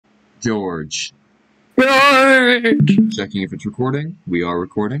George. George! Checking if it's recording. We are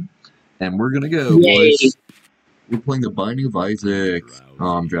recording. And we're gonna go, Yay. boys. We're playing the Binding of Isaac.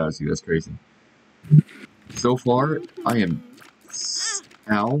 Oh, I'm drowsy. That's crazy. So far, I am...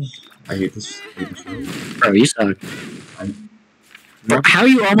 Ow. I hate this show. Bro, you suck. Bro, how are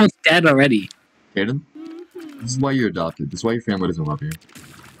you almost dead already? Hayden? This is why you're adopted. This is why your family doesn't love you.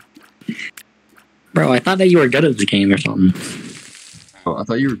 Bro, I thought that you were good at the game or something. Oh, I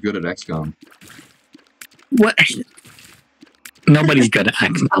thought you were good at XCOM. What? Nobody's good at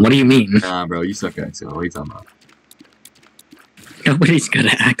XCOM. What do you mean? Nah, bro, you suck at XCOM. What are you talking about? Nobody's good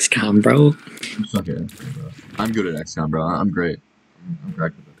at XCOM, bro. You suck at XCOM, bro. I'm good at XCOM, bro. I'm great. I'm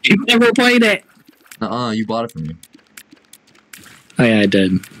great with it. You've never played it! You bought it from me. Oh yeah, I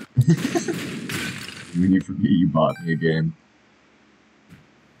did. When you forget you bought me a game.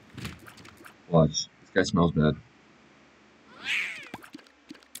 Watch. This guy smells bad.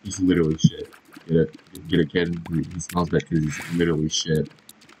 He's literally shit. Get it? Get it, kid? He smells bad because he's literally shit.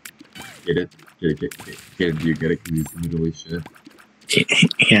 Get it? Get it? Kid, do you get it? Because he's literally shit.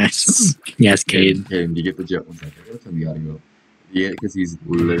 Yes. Yes, Cade. Kid, do you get the jet? 1 second. I gotta turn the audio. Yeah, because he's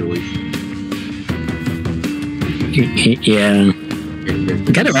literally shit. Yeah.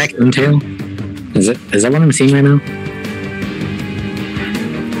 You got a raccoon tail? Is that what I'm seeing right now?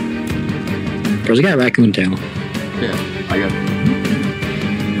 Bro's got a raccoon tail. Yeah, I got it.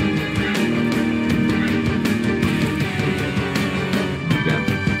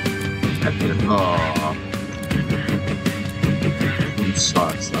 Oh, it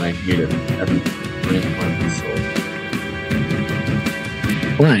sucks, and I hate it. Every part of my soul.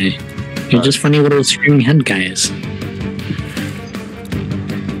 Why? You're just funny little screaming head guys.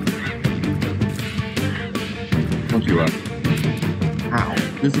 Don't you up? Ow!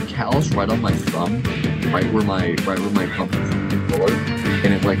 There's a callus right on my thumb, right where my thumb is on the floor,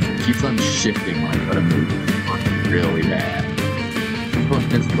 and it like keeps on shifting like but I'm moving really bad. Oh,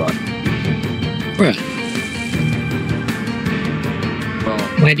 it's bug. Bruh. Well,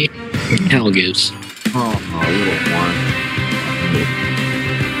 Why do you hell goose? oh, little one.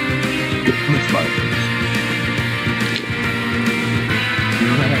 It's bug. You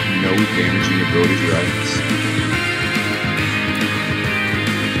know I have no damaging abilities, right?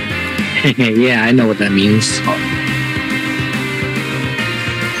 Yeah, I know what that means.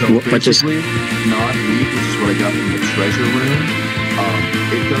 So What just- basically, not weak, which is what I got from the treasure room.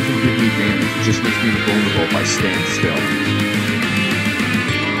 It doesn't give me damage, it just makes me invulnerable if I stand still.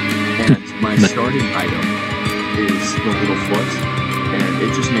 And my starting item is the little foot, and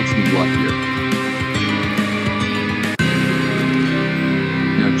it just makes me luckier.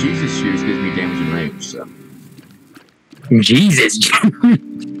 Now, Jesus shoes gives me damage and range, so. Jesus.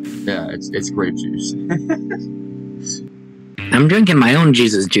 Yeah, it's grape juice. I'm drinking my own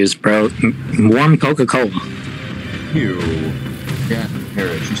Jesus juice, bro. Warm Coca-Cola. Ew. Yeah,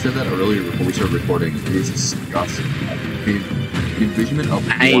 Harris, you said that earlier before we started recording. It is disgusting. The envisionment of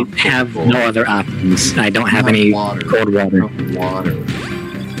I warm have Coca-Cola. no other options. I don't have You any water. cold water. You have water.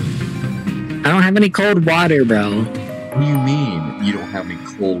 I don't have any cold water, bro. What do you mean you don't have any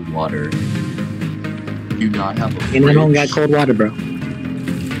cold water? Do you not have a fridge? And I don't got cold water, bro.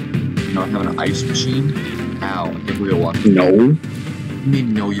 You don't have an ice machine? Ow, I can't believe I walked. No. You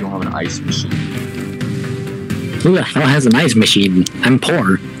mean no, you don't have an ice machine? Who the hell has an ice machine? I'm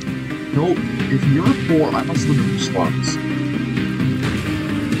poor. No, if you're poor, I must live in the slums.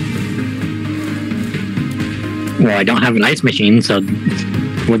 Well, I don't have an ice machine, so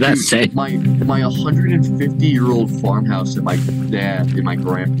what that say? My 150-year-old farmhouse that my dad and my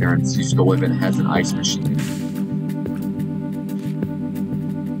grandparents used to live in has an ice machine.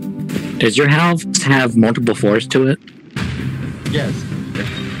 Does your house have multiple floors to it? Yes.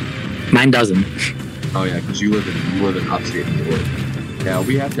 Mine doesn't. Oh yeah, because you live in upstate New York. Yeah,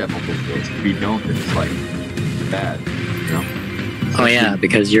 we have to have multiple floors. If we don't, then it's like bad, you know? Oh yeah,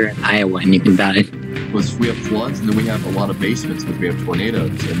 because you're in Iowa and you can die. Was we have floods, and then we have a lot of basements because we have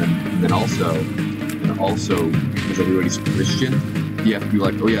tornadoes, and then also because everybody's Christian, you have to be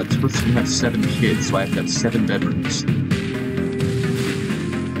like, oh yeah, this person has 7 kids, so I have to have 7 bedrooms.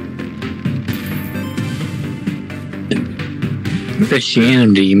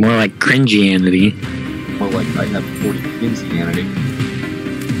 Christianity, more like cringianity. More like I have 40 Christianity.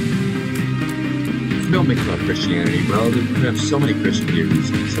 Don't make fun of Christianity, bro. We have so many Christian views,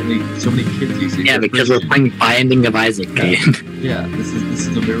 so many kids these days. Yeah, because we're playing Binding of Isaac game. Yeah, this is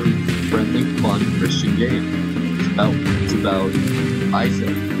a very friendly, fun Christian game. It's about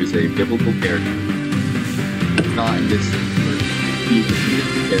Isaac, who's a biblical character. Not in this. He's a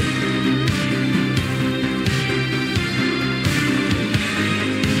biblical character.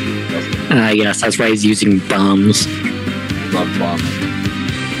 Yes, that's why he's using bombs. Love bombs.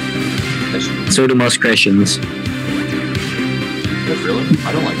 So do most Christians. Really?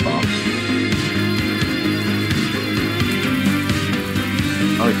 I don't like bombs.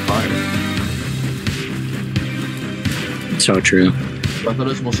 I like fire. So true. I thought it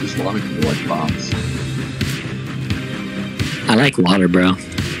was most Islamic people like bombs. I like water, bro.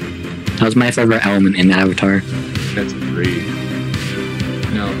 That was my favorite element in Avatar. That's great.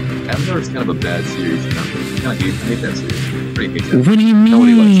 You know, Avatar is kind of a bad series, you know? I hate that series. Pretty hate that. What do you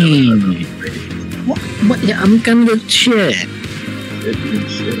Nobody likes mean? Avatar. What? Yeah, I'm gonna go shit. It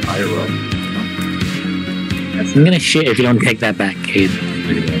shit, IRL. I'm gonna shit if you don't take that back, Cade.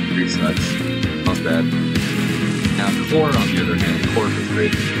 Anyway, 3 sucks. Not bad. Now, Core, on the other hand, Core is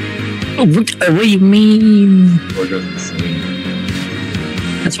great. What do you mean? Core goes insane.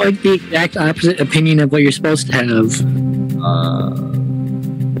 That's like the exact opposite opinion of what you're supposed to have.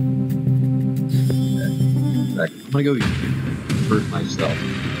 I'm gonna go hurt myself.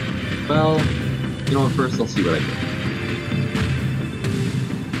 Well, you know what, first I'll see what I do.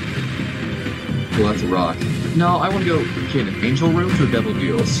 Well, that's a rock. No, I want to go, okay, Angel Rooms or Devil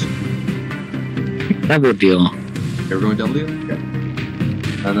Deals? Devil Deal. Okay, we're going Devil Deal? Okay.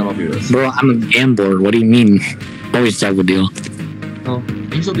 And then I'll do this. Bro, I'm a gambler. What do you mean? Always Devil Deal. Oh,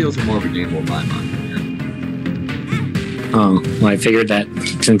 Angel Deals are more of a gamble in my mind. Oh, well, I figured that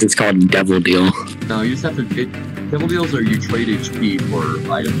since it's called Devil Deal. No, you just have to, Devil Deals are you trade HP for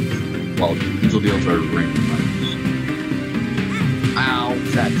items, while Angel Deals are random items. Ow,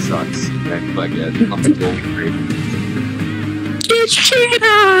 that sucks. Okay, but yeah, nothing will be great. Get shit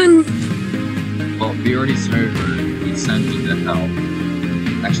on! Well, we already started we sent into hell.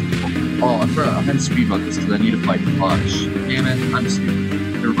 Actually, oh, I forgot, I had to speedrun this because I need to fight Punch. Damn it, I'm stupid.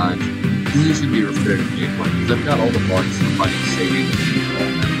 Never mind. This is just gonna be a restricted gameplay because I've got all the bugs for fighting saving and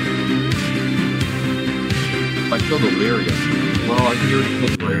all that. If I kill the Lyria, well, I can already kill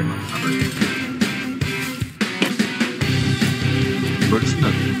the Lyria. We're just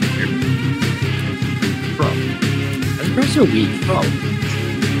gonna Bro. You're so weak. Bro.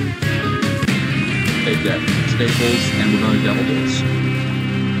 Okay, dead. Staples, and we're going to Devil Deals.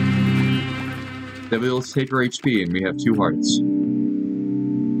 Devil Deals take her HP, and we have 2 hearts.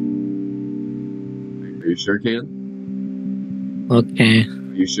 Are you sure, Kaden? Okay.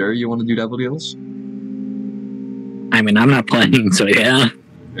 Are you sure you want to do Devil Deals? I mean, I'm not playing, so yeah.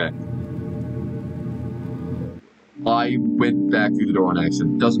 Okay. I went back through the door on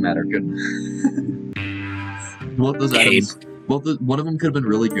accident. Doesn't matter. Good. Both those items. One of them could have been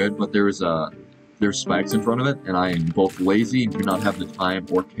really good, but there's spikes in front of it, and I am both lazy and do not have the time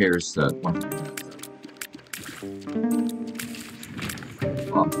or cares to.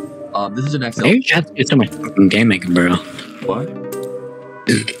 This is an XL. Why are you just doing so much fucking damage, bro? What?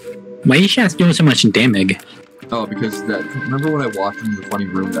 Why are you just doing so much damage? Oh, because that. Remember when I walked into the funny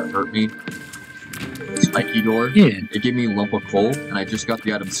room that hurt me? Spiky door. Yeah. It gave me a lump of coal, and I just got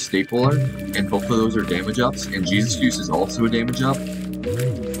the item Stapler, and both of those are damage ups, and Jesus Juice is also a damage up.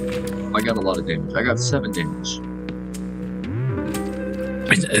 I got a lot of damage. I got 7 damage.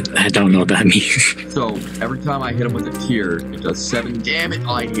 I don't know what that means. So, every time I hit him with a tear, it does 7 damage.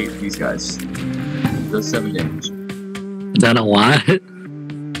 Oh, I hate these guys. It does 7 damage. Is that a lot?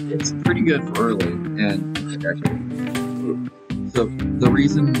 It's pretty good for early, and actually. So, the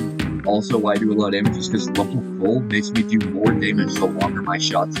reason also why I do a lot of damage is because lump of coal makes me do more damage the longer my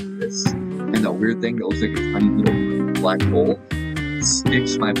shots miss. And that weird thing that looks like a tiny little black hole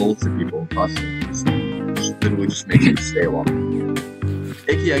sticks my bullets at people constantly. Which literally just makes them stay long.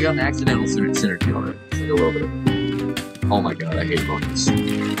 Icky, I got an accidental synergy on it. It's like a little bit of it. Oh my god, I hate bonus.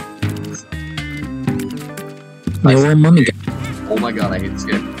 Oh my god, I hate this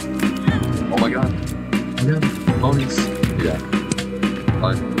game. Oh my god. Yeah. Bonus. Yeah.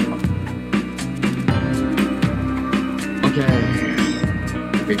 Fine. Okay.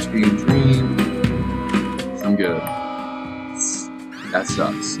 HP and Dream. I'm good. That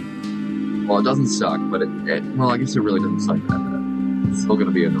sucks. Well, it doesn't suck, but well, I guess it really doesn't suck that bad. It's still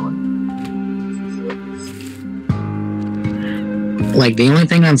gonna be annoying. Like, the only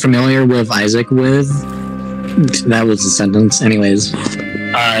thing I'm familiar with Isaac with... That was a sentence. Anyways.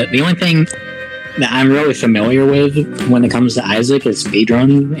 The only thing that I'm really familiar with when it comes to Isaac is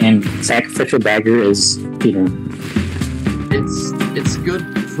speedrun, and Sacrificial Dagger is speedrun. It's good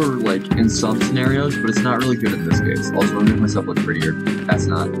for, like, in some scenarios, but it's not really good in this case. Also, I'm making myself look prettier. That's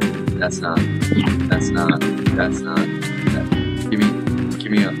not. Give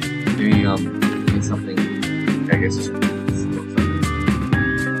me something. I guess it's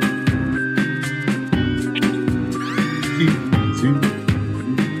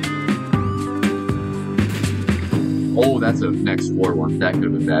Oh, that's a next floor one. That could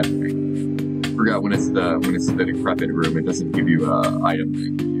have been bad for me. Forgot when it's the decrepit room, it doesn't give you item. They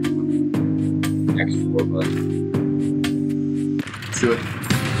give you next floor button. Let's do it.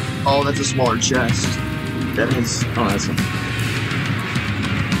 Oh, that's a smaller chest. That is. Oh, that's a.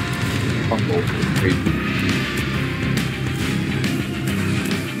 Crazy.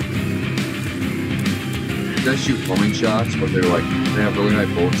 These guys shoot homing shots, but they have really high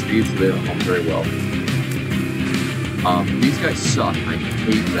bullet speed, so they don't home very well. These guys suck. I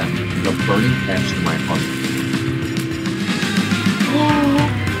hate them. The burning passion in my heart.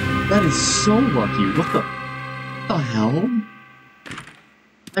 Oh, that is so lucky. What the hell?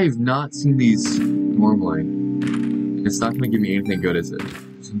 I have not seen these normally. It's not going to give me anything good, is it?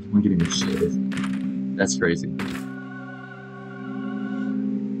 It's not going to give me shit, is it? That's crazy.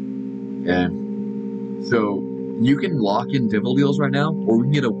 Yeah. So, you can lock in Devil Deals right now, or we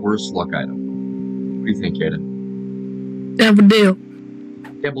can get a worse luck item. What do you think, Kaden? Devil Deal.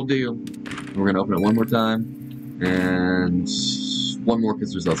 Devil Deal. We're going to open it one more time, and one more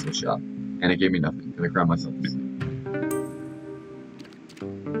because there's also a shop. And it gave me nothing. I'm going to cry myself.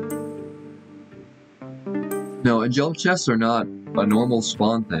 No, angelic chests are not a normal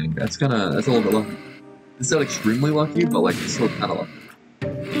spawn thing. That's a little bit lucky. It's not extremely lucky, but like it's still kind of lucky.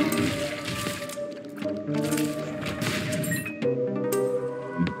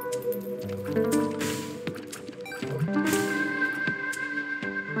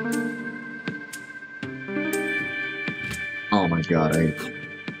 Oh my god,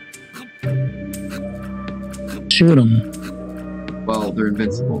 shoot them. Well, they're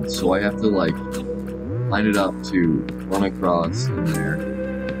invincible, so I have to like line it up to run across in there.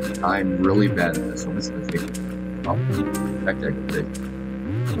 I'm really bad at this, so I'm just gonna take it. Oh, back there, good.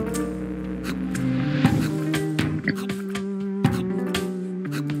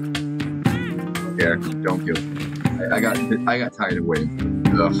 Yeah, don't kill me. I got tired of waiting.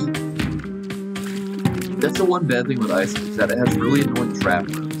 Ugh. That's the one bad thing with ice is that it has really annoying trap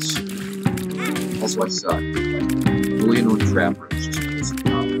rooms. Also, I suck. Really annoying trap rooms just piss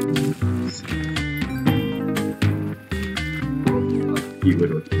me off. He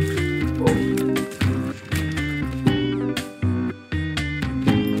would have.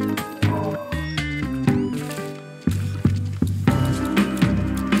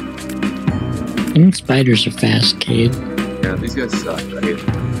 I think spiders are fast, Cade. Yeah, these guys suck. I hate them.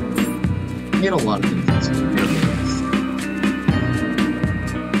 I hate a lot of things.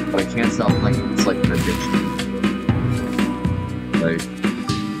 But I can't stop playing. It's like an addiction. Like,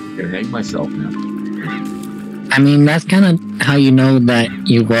 I'm gonna hang myself now. I mean, that's kind of how you know that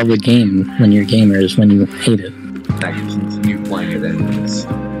you love a game when you're gamers, when you hate it. I can continue playing it anyways.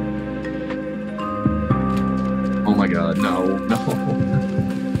 Oh my god, no.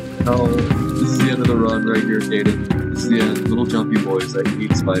 No, this is the end of the run right here, Kaden. This is the end. Little jumpy boys, I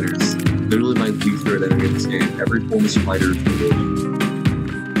hate spiders. Literally my least favorite enemy in this game. Every form of spider is good.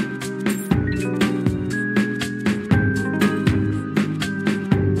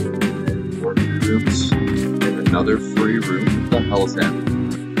 More rooms. And another free room. What the hell is happening?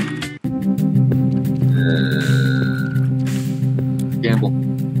 Gamble.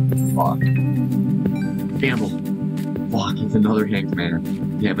 Fuck. Gamble. Fuck, it's another hanged man.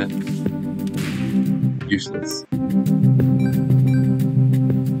 Damn it. Useless.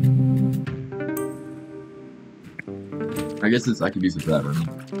 I guess I could use it for that room.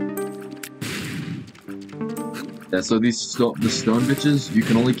 Yeah, so the stone bitches, you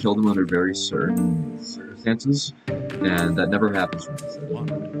can only kill them under very certain circumstances, and that never happens from this.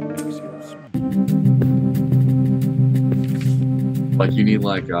 Like, you need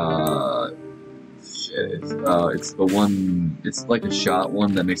like, it's the one, it's like a shot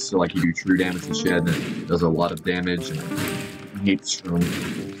one that makes it so like you do true damage and shit, and it does a lot of damage, and I hate strong.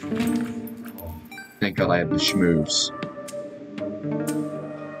 Thank god I have the schmoves.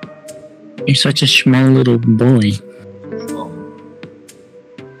 You're such a small little boy.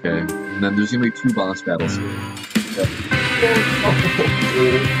 Okay, and then there's gonna be 2 boss battles here. Okay.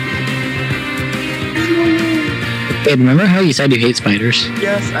 Hey, remember how you said you hate spiders?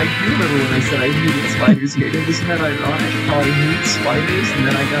 Yes, I do remember when I said I hated spiders. Isn't that ironic how I hate spiders and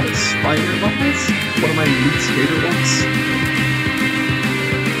then I got a spider buffets? One of my least favorite ones.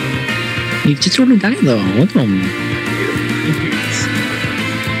 You just want to die though. Look at him.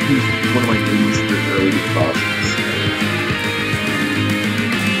 He's one of my least early bosses.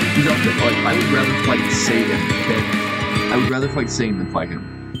 He's up there, like, I would rather fight Satan, okay? I would rather fight Satan than fight him.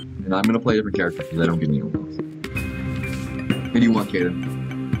 And I'm gonna play a different character because I don't get any old ones. What do you want,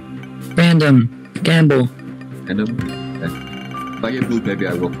 Kaden? Random. Gamble. Random? Okay. If I get blue baby,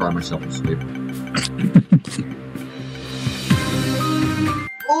 I will cry myself to sleep.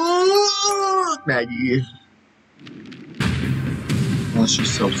 Oh, Maggie. Oh,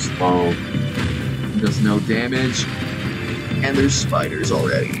 she's so slow. Does no damage. And there's spiders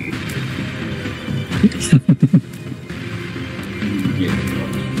already.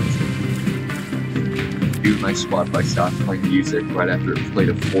 Do my spot by stopping playing music right after it played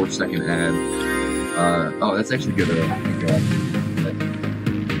a 4-second ad. Oh, that's actually good.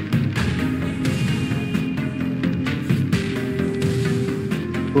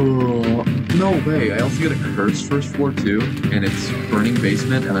 Oh, no way. I also get a curse first floor too, and it's Burning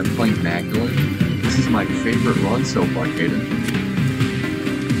Basement, and I'm playing Magdalene. This is my favorite run so far, Kaden.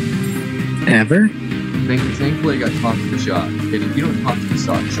 Ever? Thankfully, I got Talk to the Shock. Kaden, if you don't Talk to the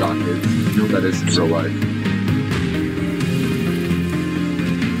Shock is, you know that is in real life.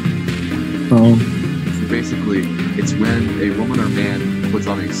 Oh. So basically, it's when a woman or man puts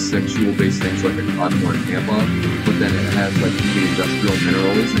on a sexual-based thing, so like a condom or a tampon, but then it has like the industrial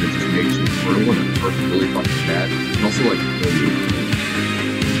minerals, and it just makes you fertile, and it hurts really fucking bad. And also like kill you.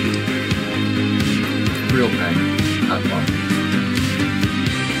 Real thing, not fun.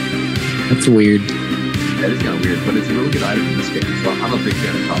 That's weird. That is kind of weird, but it's a really good item in this game, so I'm a big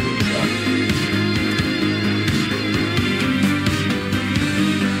fan of Top of the Shock.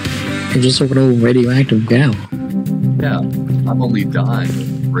 You're just a little radioactive gal. Yeah, I'm only dying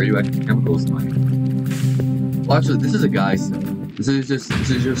with radioactive chemicals in my hand. Well, actually, this is a guy thing. This is just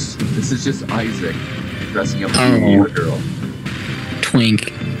Isaac dressing up as a girl.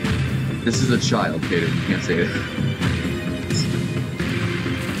 Twink. This is a child, Kaden. You can't say it.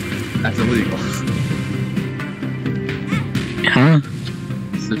 That's illegal. Huh?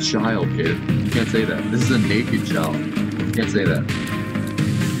 This is a child, Kaden. You can't say that. This is a naked child. You can't say that.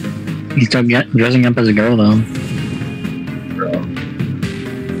 He's still dressing up as a girl, though. Bro.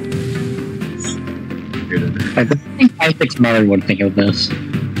 I think Isaac's mother would think of this.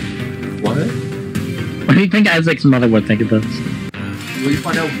 What? What do you think Isaac's mother would think of this? Well, you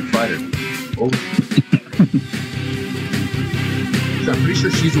find out when you fight her. Oh. So I'm pretty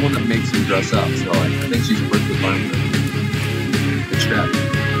sure she's the one that makes him dress up, so I think she's perfectly fine with it. It's trap.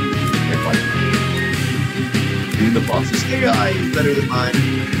 Can't fight her. Even the boss's AI is better than mine.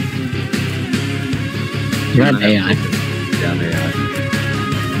 You're an AI. Yeah, I'm AI.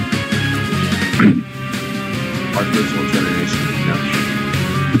 Artificial generation, no.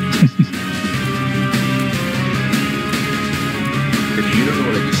 If you don't know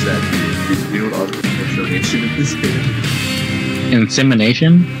what I just said, you know what artificial generation in this game?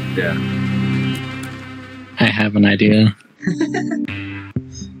 Insemination? Yeah. I have an idea.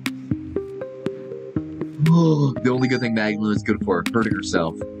 Oh, the only good thing Magdalene is good for, hurting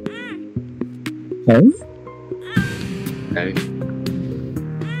herself. Oh? Okay.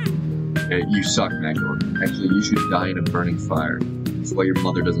 Okay, you suck, Magdalene. Actually, you should die in a burning fire. That's why your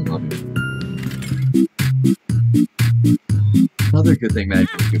mother doesn't love you. Another good thing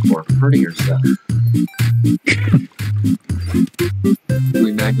Magdalene is good for, hurting herself.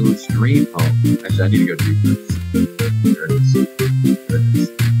 Actually, Magdalene's dream home. Actually, I need to go do this. There it is. There it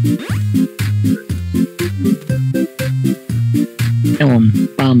is. Kill him.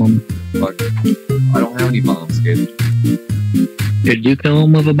 Bomb him. Fuck. I don't have any bombs, kid. Did you kill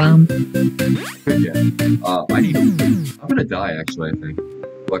him with a bomb? Good, yeah. I'm gonna die, actually, I think.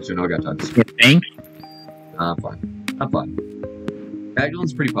 Well, actually, no, I got touched. You think? I'm fine. I'm fine.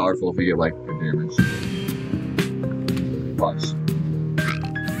 Magdalene's pretty powerful if you get, like, good damage. Watch.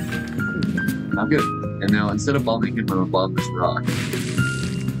 I'm good. And now, instead of bombing him, I'm gonna bomb this rock.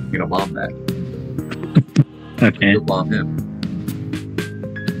 I'm gonna bomb that. Okay. I'll bomb him.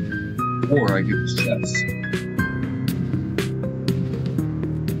 Or I do his chest.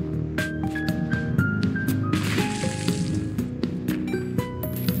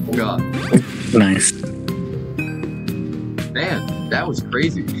 Oh god. Nice. Man, that was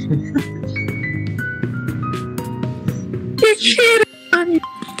crazy. Get shit on you.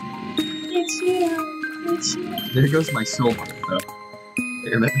 There goes my soul on it, though.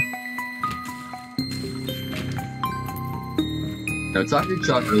 Damn it. Now, Talking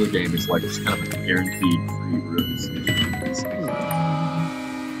Shock early game is like just kind of a guaranteed free rooms.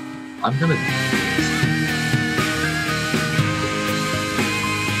 I'm gonna do this.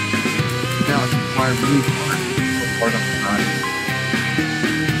 Now I can fire blue part on the time.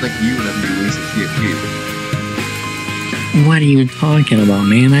 It's like you whenever you lose a TFT. What are you talking about,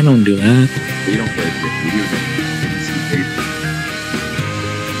 man? I don't do that. You don't play TFT, you don't.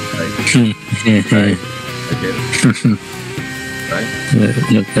 Right? I get it.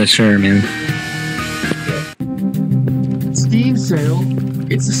 Right? For sure, man. Steam sale.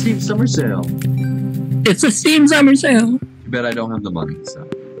 It's the Steam summer sale. It's a Steam summer sale. Too bad I don't have the money, so.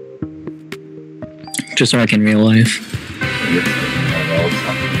 just so I can real life.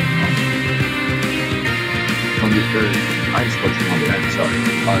 I just put you on that, sorry.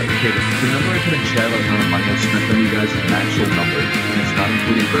 Okay, the number I put in chat about how much money I've spent on you guys is an actual number, and it's not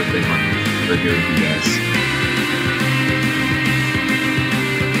including birthday money for doing you guys.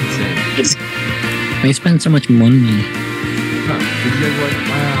 Insane. I spend so much money. Huh. Did you guys like,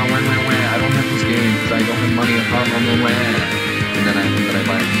 wow, I don't have this game because I don't have money at home, and then I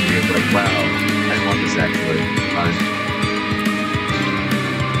buy it and it's like, wow, I want this actually.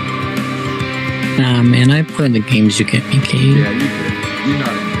 Nah, man, I play the games you get me, Kate. Yeah, you did. You're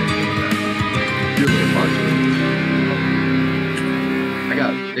not in there. You're a little hard. I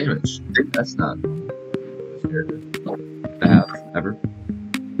got damage. That's not scary to have, ever.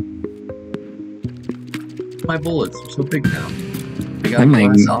 My bullets are so big now. I got a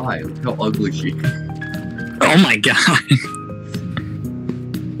glass eye. Look how ugly she is. Oh my god.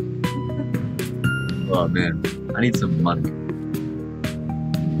 Oh man, I need some money.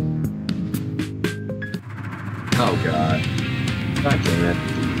 Oh god. God damn it.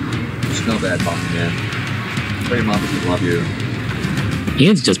 You smell bad, Bomberman. Tell your mom doesn't love you. He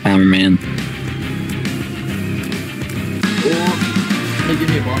is just Bomberman. Oh, hey, give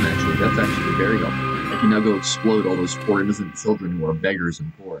me a bomb actually. That's actually very helpful. I can now go explode all those poor innocent children who are beggars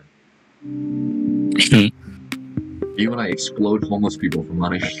and poor. Even when I explode homeless people for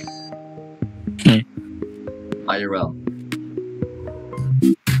money. IRL.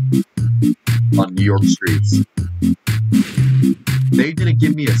 On New York streets. They didn't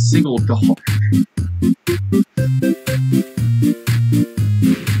give me a single dollar.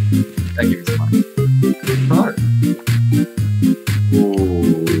 That gives me money. Hard.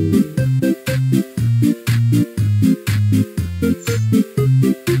 Ooh,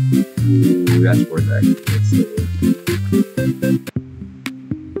 that's worth that.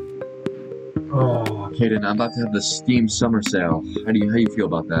 Oh, Kaden, I'm about to have the Steam Summer Sale. How do you feel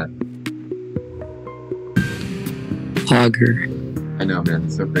about that? Hogger. I know, man.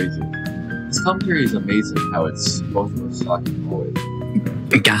 It's so crazy. This commentary is amazing. How it's both of us talking always.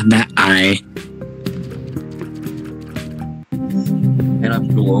 God, that eye. And I'm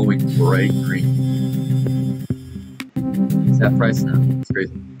glowing bright green. It's that price now. It's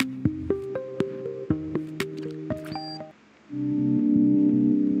crazy.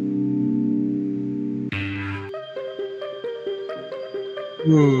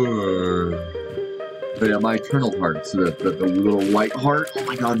 But yeah, my eternal hearts, the little white heart. Oh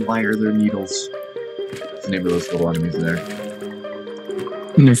my god, why are there needles? What's the name of those little enemies there?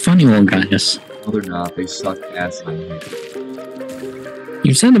 And they're funny little guys. No, they're not. They suck ass and I hate them.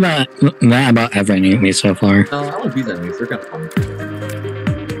 You've said that about every enemy so far. No, I like these enemies. They're kind of fun.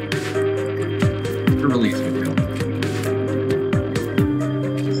 They're really easy to kill.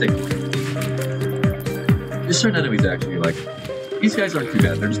 There's certain enemies actually, like, these guys aren't too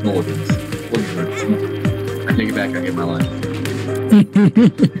bad. They're just mulligans. I take it back. I get my life.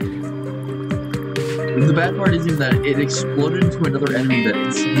 The bad part isn't that it exploded into another enemy that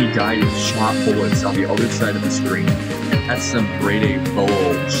instantly died and shot bullets on the other side of the screen. That's some grade A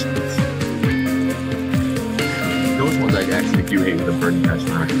bullshit. Those ones I actually do hate with the burning passion.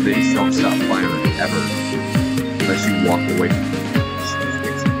 They just don't stop firing ever unless you walk away from them.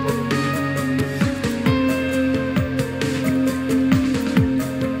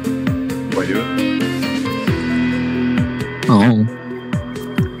 Do I do it? Oh.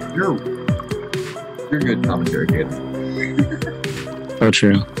 You're a good commentary, kid. So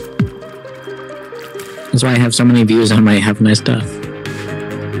true. That's why I have so many views on my Have Nice Stuff.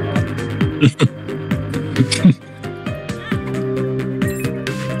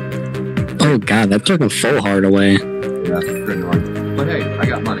 Oh god, that took a full heart away. Yeah, pretty annoying. But hey, I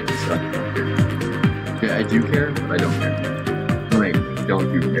got money, so. Yeah, I do care, but I don't care. Wait, I don't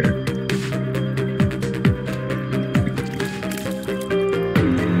do care.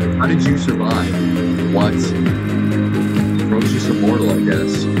 How did you survive? What? Ferocious Immortal, I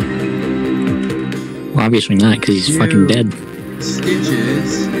guess. Well, obviously not, because he's fucking dead.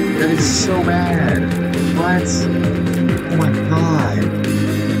 Stitches? That is so bad. What? Oh my god.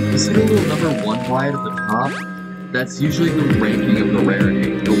 You see the little number 1 wide at the top? That's usually the ranking of the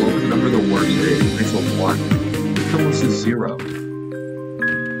rarity. The lower the number, the worse it is. It's a 1. It's almost a 0.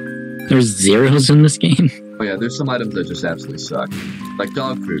 There's zeros in this game? Oh yeah, there's some items that just absolutely suck. Like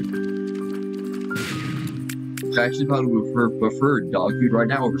dog food. I actually probably would prefer dog food right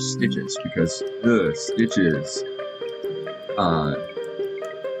now over Stitches, because, Stitches.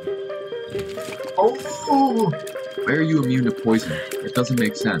 Oh! Why are you immune to poison? It doesn't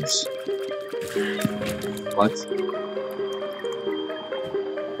make sense. What?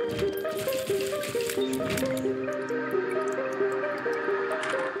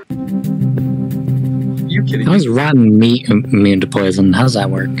 you kidding How me? is rotten meat immune to poison? How does that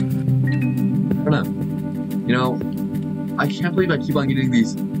work? I don't know. You know, I can't believe I keep on getting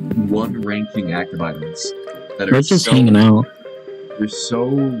these one-ranking active items that are We're just hanging out. They're so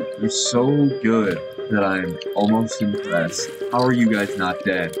good that I'm almost impressed. How are you guys not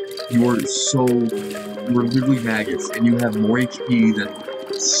dead? You are literally maggots, and you have more HP than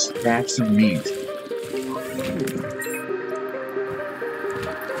stacks of meat.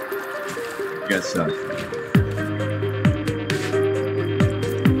 You guys suck.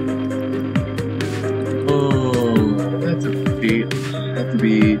 Oh, that's a beat. Have to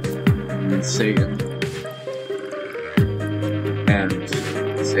be Satan. And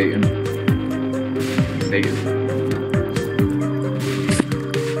Satan. Satan.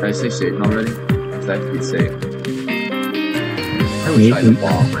 Did I say Satan already? Does that have to be Satan? I wish I had a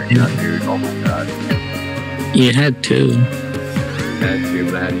bomb right now, dude. Oh my god. You had to. I had to,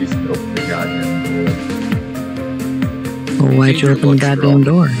 but I had to use it to open the goddamn door. Well, why'd you open the goddamn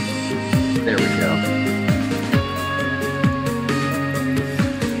door? There we go.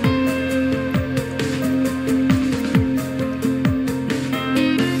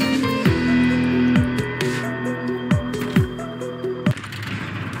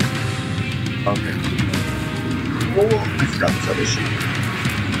 Okay. Oh, I forgot this other sheet.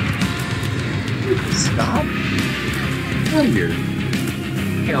 Stop. Get out of here.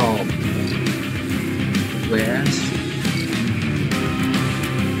 Hell. Ass.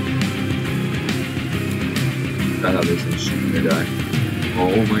 I thought this was shooting gonna die.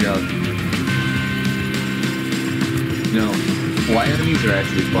 Oh my god. You know, fly enemies are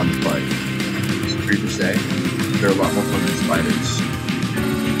actually fun to fight. Free to say. They're a lot more fun than spiders.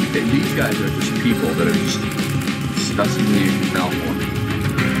 These guys are just people that are just disgustingly malformed.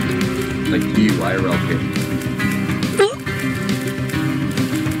 Like you, IRL kid. Oh.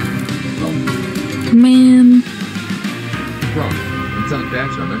 Man. What's wrong? It's on the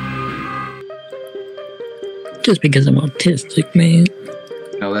patch on it. Just because I'm autistic, man.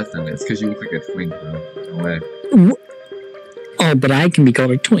 No, that's not it. It's because you look like a twink, bro. No way. Oh, but I can be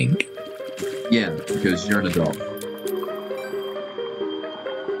called a twink. Yeah, because you're an adult.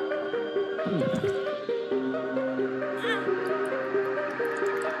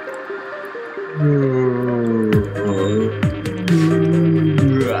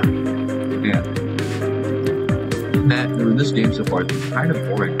 Yeah. Matt, this game so far is kind of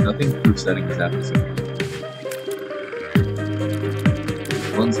boring. Nothing too exciting has happened so far.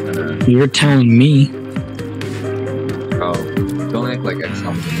 One's gonna... You're telling me. Oh, don't act like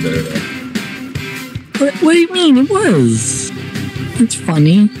XCOM was better though. What do you mean? It was. It's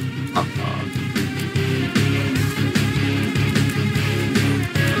funny.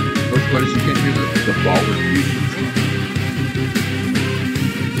 Worst part is you can't hear the ball with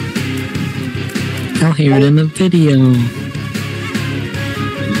I'll hear it in the video. Did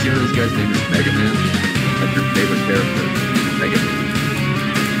you hear this guy's name is Mega Man? Like your favorite character, Mega Man.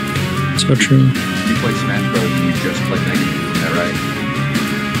 So true. You play Smash Bros. And you just play Mega Man, is that right?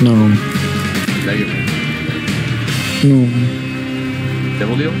 No. Mega Man. No.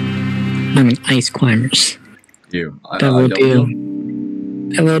 Devil Deal? I'm an Ice Climbers. You. Devil Deal.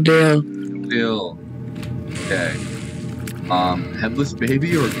 Devil Deal. Devil Deal. Okay. Headless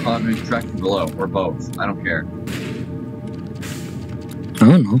Baby or Cosmic Tracking Below? Or both. I don't care. I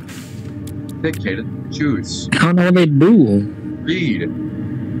don't know. Pick, Kaden. Choose. I don't know what they do. Read.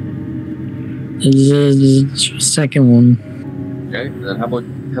 It's the second one. Okay, then how about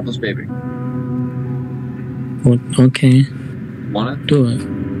Headless Baby? What? Okay. Want it? Do it.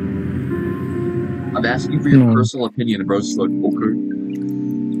 I'm asking for your personal opinion, and bro's like, okay.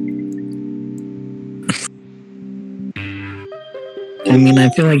 I mean, I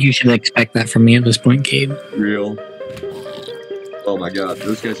feel like you should expect that from me at this point, Cade. Real. Oh my god,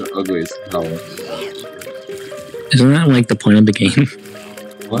 those guys are ugly as hell. Isn't that like the point of the game?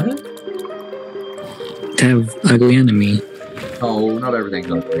 What? To have ugly enemy. Oh, not everything's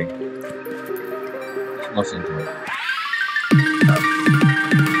ugly. Most things are.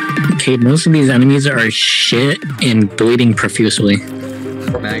 Okay, most of these enemies are shit and bleeding profusely.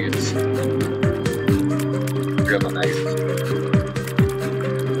 Or maggots. Forget about maggots.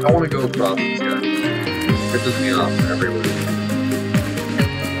 I want to go across these guys. Pisses me off everywhere.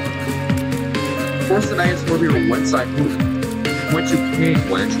 Force the maggots over your one side move. Once you king,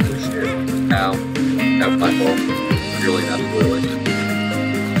 why don't you push it? Now, that was my fault. Really not spoiling it.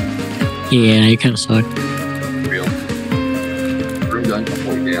 Yeah, you kind of suck. Real. Room done,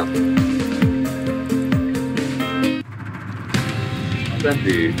 before you down. Then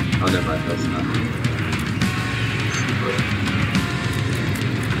the... Oh, never mind, that's not.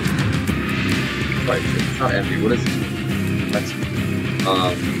 Right, it's not empty. What is it? That's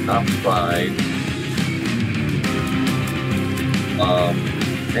not fried.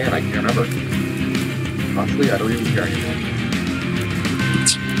 Man, I can't remember. Honestly, I don't even care anymore.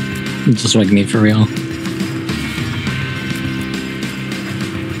 Just like me, for real.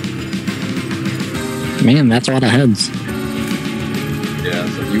 Man, that's a lot of heads. Yeah,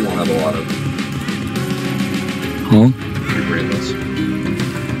 so you won't have a lot of. Huh? You're brainless.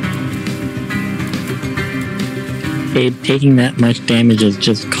 Babe, taking that much damage is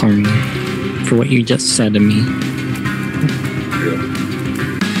just karma for what you just said to me. Yeah.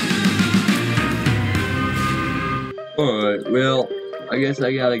 Alright, well, I guess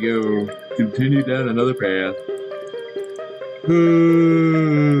I gotta go continue down another path.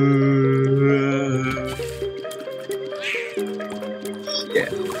 Yeah.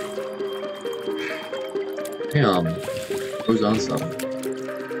 Damn. Goes on something.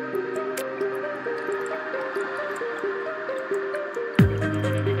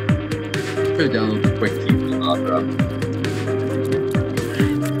 Go down a quick keep the opera.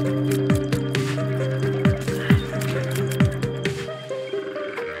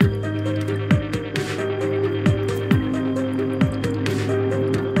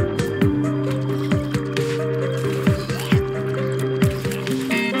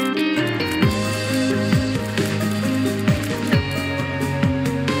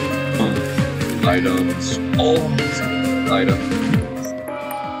 Items. Oh, items.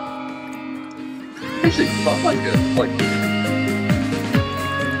 Actually, felt like a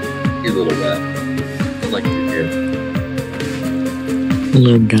little bit. I like your hair.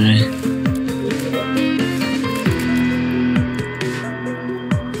 Little guy.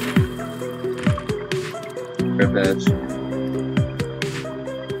 Rip edge.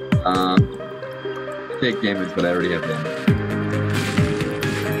 Take damage, but I already have damage.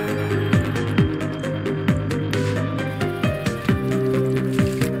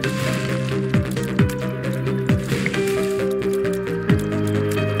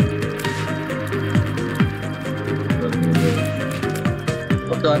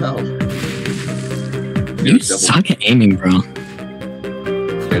 What the hell? You suck at aiming, bro.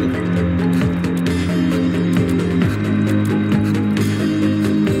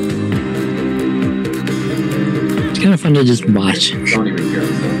 It's kind of fun to just watch. Don't even care.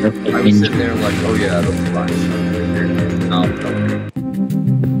 I was sitting there like, oh yeah, that's fine. No, don't care.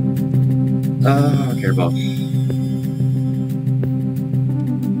 I don't care about.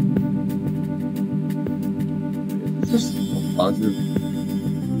 It's just positive.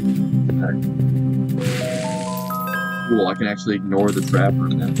 Cool, I can actually ignore the trap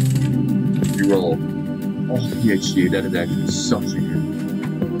room now. Reroll. Oh, PhD, that is actually such a good.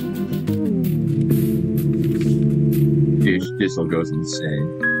 PhD Dizzle goes insane.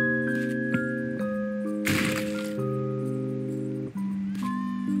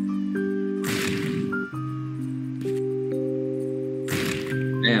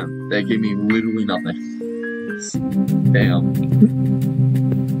 Damn, that gave me literally nothing. Damn.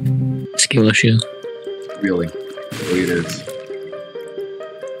 Skill issue. Really. Look at this.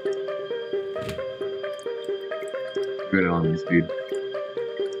 Good on this dude.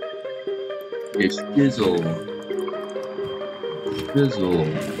 It's Dizzle. Dizzle.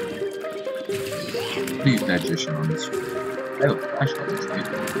 Please magician on this. I have a flashlight on this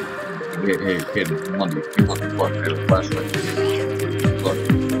dude. Hey, kid, Lundy. You want the fuck? I have a flashlight. Look.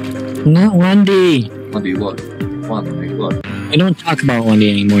 Not Lundy. Lundy, look. Come on, Lundy, look. I don't talk about Lundy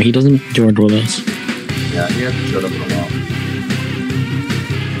anymore. He doesn't George with us. Yeah, he hasn't showed up in a while.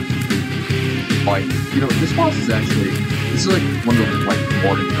 Like, you know, this boss is actually, this is like one of the like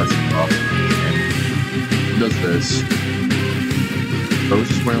more impressive bosses. And he does this. I was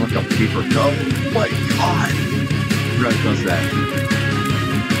just wearing like a paper cup. Oh my god! Red does that.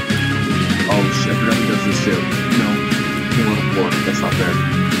 Oh shit, Red does this too. No, he on the floor. That's not fair.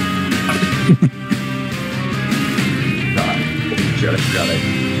 God, shit, I forgot it.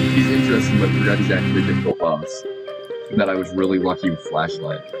 He's interesting, but Red is actually a difficult boss. That I was really lucky with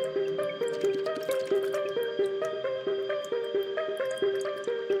flashlight.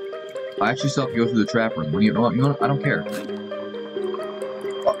 I actually still have to go through the trap room. When you know what? I don't care.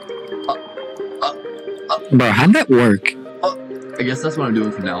 Bro, how'd that work? I guess that's what I'm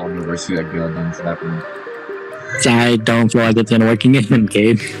doing from now on. Whenever I see that gun in the trap room. I don't feel like it's gonna work again,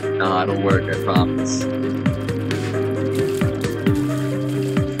 Gabe. Nah, it'll work. I promise.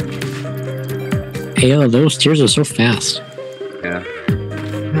 Hey, yo, those tears are so fast. Yeah.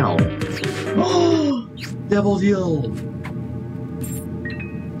 No. Oh, Devil Deal.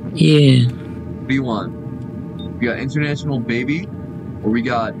 Yeah. What do you want? We got International Baby, or we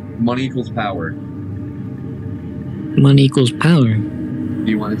got Money Equals Power? Money equals power. Do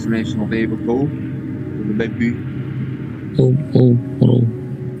you want international baby cool? Baby. Little,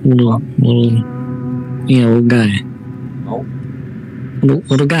 yeah, little guy. No.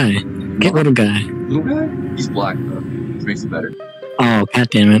 Little guy. Get little guy. Little guy? He's black though, which makes it better. Oh, god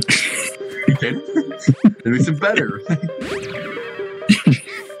damn it. You kidding? It makes it better.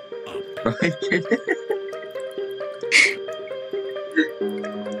 Right?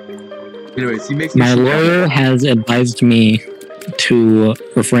 Anyways, he makes my lawyer has advised me to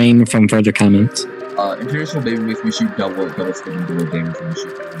refrain from further comments. International baby makes me shoot double spinning double damage when you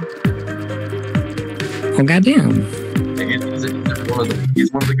shoot. Oh goddamn! Again,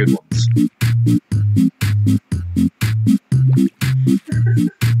 he's one of the good ones.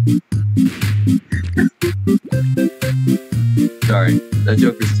 Sorry, that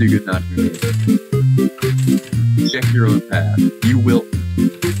joke is too good not to be. Check your own path. You will.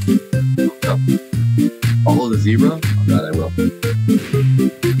 Follow the zebra? Oh god, I will.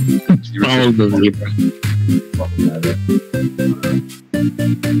 Follow the zebra.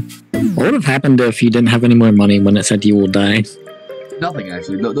 What would have happened if you didn't have any more money when it said you will die? Nothing,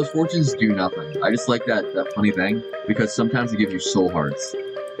 actually. Those fortunes do nothing. I just like that funny thing, because sometimes they give you soul hearts.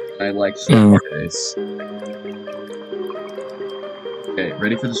 And I like soul hearts. Okay,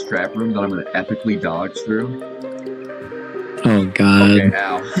 ready for this trap room that I'm gonna epically dodge through? Oh god. Okay,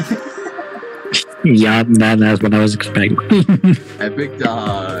 ow. Yeah, that's what I was expecting. Epic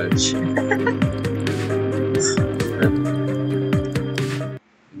dodge.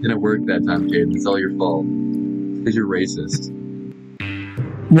 Didn't work that time, Caden. It's all your fault. Because you're racist.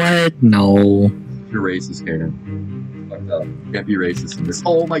 What? No. You're racist, Caden. Fucked up. You can't be racist in this.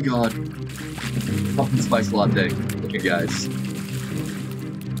 Oh my god. Pumpkin spice latte. Okay, guys.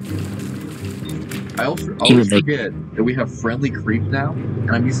 I always forget that we have friendly creep now,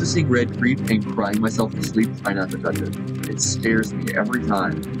 and I'm used to seeing red creep and crying myself to sleep, trying not to touch it. It scares me every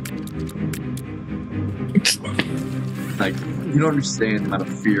time. Like, you don't understand the amount of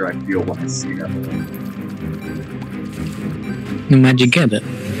fear I feel when I see that. How'd you get it?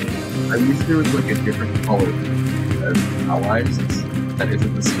 I wish there was like a different color as allies that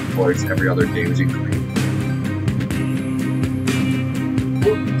isn't the same color as every other damaging creep.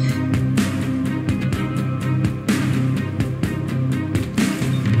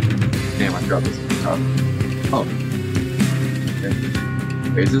 Damn, I dropped this top. Oh. Okay.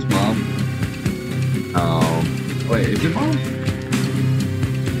 Wait, is this mom? Wait, is it mom?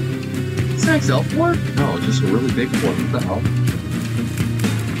 Is that XL for? No, it's just a really big one. What the hell?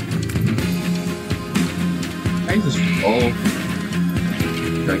 I just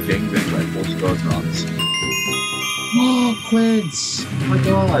got gangbanged by full skeletons. Oh, Quince! Oh my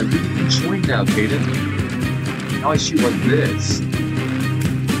god, we can join now, Caden. Now I shoot like this.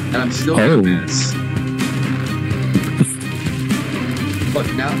 And I'm still gonna miss. Look,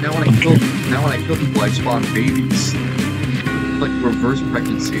 now when I kill people, I spawn babies. Like reverse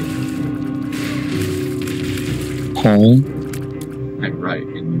pregnancy. Oh. I'm right,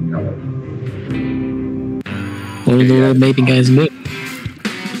 and you know it. What do the little baby guys do?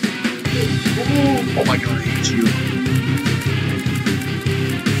 Oh my god, I hate you.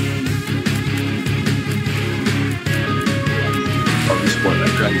 Oh, these splits. I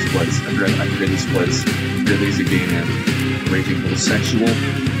forgot these splits. I forgot these splits. Really easy game, man. Raging homosexual.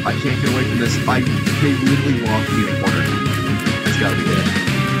 I can't get away from this. They literally locked me in a corner. That's gotta be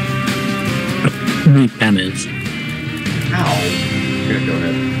it. That is. Ow. Yeah, go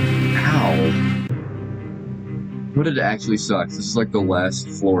ahead. Ow. But it actually sucks. This is like the last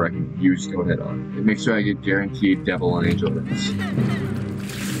floor I can use Go Ahead on. It makes sure I get guaranteed Devil and Angel rings.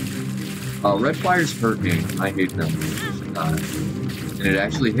 Red fires hurt me. I hate them. And it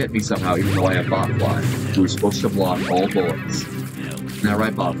actually hit me somehow, even though I have Botfly, who was supposed to block all bullets. Now,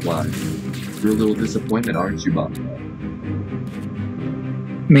 right, Botfly? You're a little disappointed, aren't you, Botfly?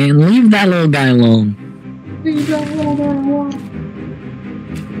 Man, leave that little guy alone. Leave that little guy alone.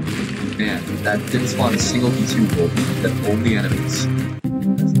 Man, that didn't spawn a single consumable that only enemies.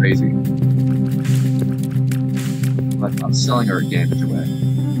 That's crazy. But I'm selling our damage away.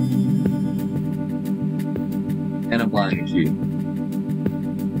 And I'm buying a Jeep.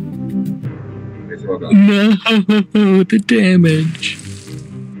 No, the damage.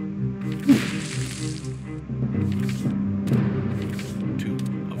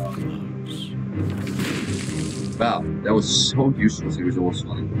 Wow, that was so useless, it was almost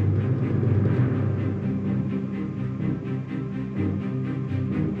funny.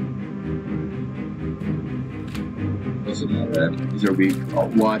 Those are not red. These are weak. Oh,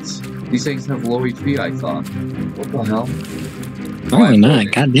 what? These things have low HP, I thought. What the hell? Oh,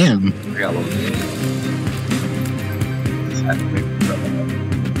 not. Goddamn. I got low HP.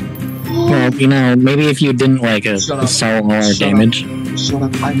 Well, you know, maybe if you didn't like sell all our damage. Shut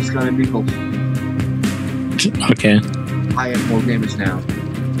up! I just got a nickel. Okay. I have more damage now.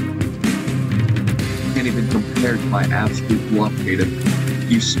 Can't even compare to my absolute bluff, Tatum.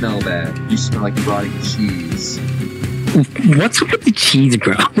 You smell bad. You smell like rotting cheese. What's up with the cheese,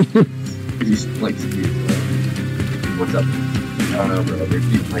 bro? You smell like cheese, bro. What's up? I don't know, bro.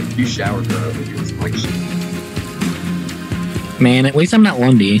 You showered, bro. You smell like cheese. Man, at least I'm not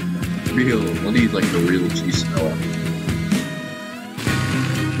Lundy. Lundy's like the real cheese smeller.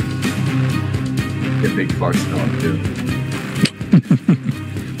 The big fart smeller, too.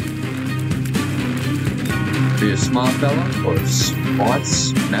 Are you a small fella or a smart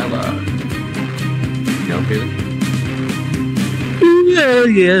smeller? You know, Caleb?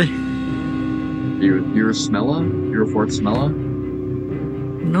 Yeah. You're a smeller? You're a fart smeller?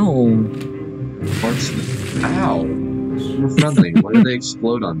 No. Fart smeller? Ow! We're friendly. Why did they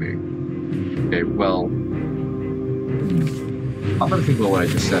explode on me? Okay, well... I'm gonna think about what I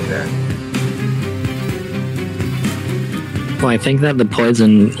just said there. Well, I think that the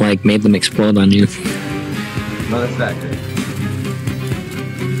poison, like, made them explode on you. No, that's that good.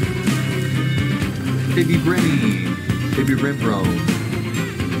 Baby Brimmy! Baby Brimbrone.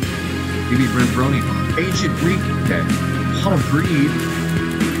 Baby Brimbroni. Ancient Greek. Okay. Pot of Greed.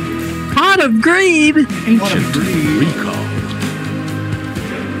 Pot of Greed! Ancient Greek.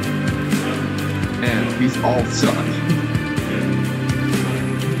 Man, these all suck.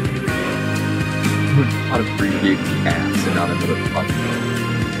 Pot of Greed gave me ass and not another pot.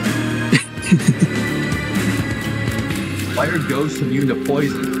 Why are ghosts immune to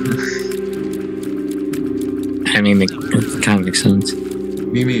poison? I mean, it kind of makes sense.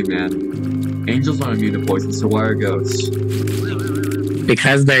 Me, man. Angels aren't immune to poison, so why are ghosts?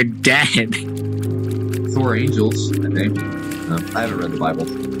 Because they're dead. So are angels, I think. No, I haven't read the Bible.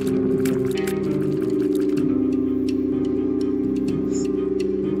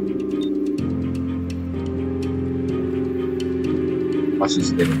 Watch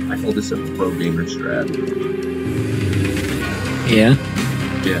this game. I call this a pro gamer strat. Yeah?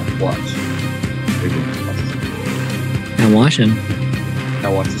 Yeah, watch. I'm watching.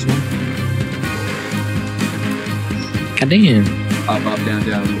 Now watch this one. God damn. Up,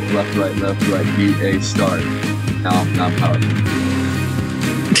 down, left, right, B, A, start. Now I'm powered.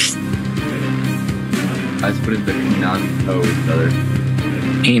 I just put in the non-code, brother.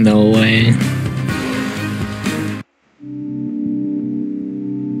 Ain't no way.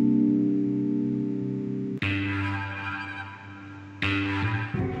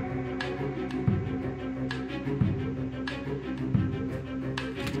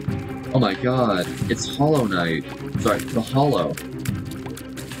 Oh my god, it's Hollow Knight. Sorry, the Hollow.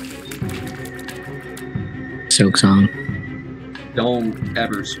 Silk Song. Don't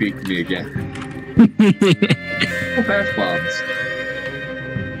ever speak to me again. Oh, fast bombs.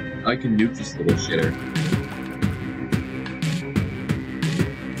 I can nuke this little shitter.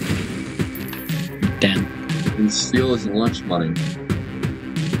 Damn. And steal his lunch money.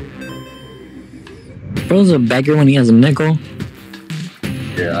 Bro's a beggar when he has a nickel.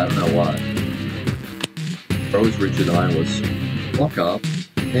 Yeah, I don't know why. Bro's richer than I was. Fuck up.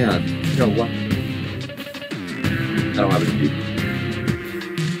 Man, you know what? I don't have a key.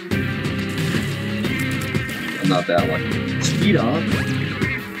 I'm not that one. Speed up!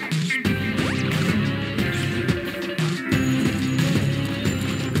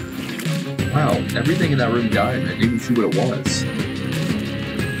 Wow, everything in that room died. I didn't even see what it was.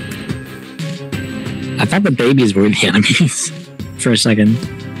 I thought the babies were the enemies for a second.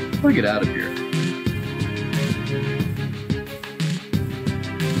 How do I get out of here?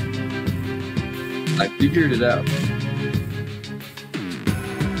 I figured it out.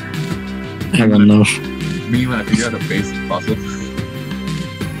 I don't know. Me when I figure out a basic puzzle.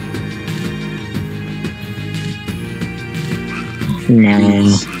 No.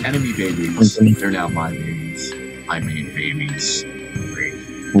 These enemy babies. They're now my babies. I made babies.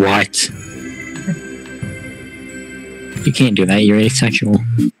 What? You can't do that, you're asexual.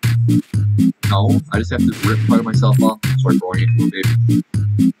 No, I just have to rip part of myself off and start growing into a baby.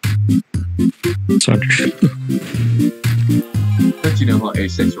 Sorry. Don't you know how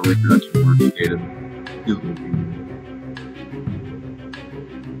asexual reproduction works, Aiden?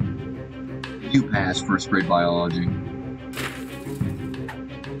 You passed first grade biology.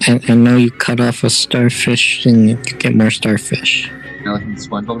 I know you cut off a starfish and you get more starfish. Now, like from the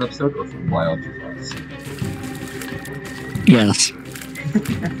SpongeBob episode or from biology class? Yes.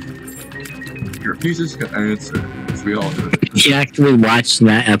 He refuses to answer, as we all do. He actually watched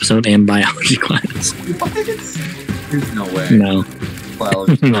that episode in biology class. What? There's no way. No.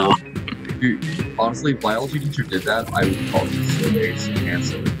 Biology. No. Dude, honestly, if biology teacher did that, I would call them so basic,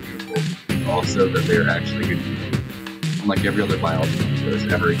 handsome, and beautiful. Also, that they're actually good people. Unlike every other biology teacher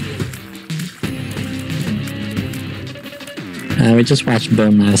that's ever existed. We just watched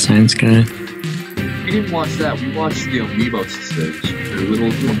Bill Nye the Science Guy. We didn't watch that. We watched the Amoeba sisters. They're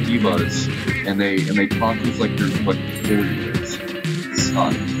little amoebas, and they talk to us like they're like 4 years. It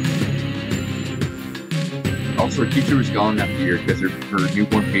sucks. Also, our teacher was gone that year because her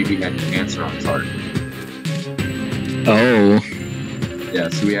newborn baby had cancer on its heart. Oh. Yeah,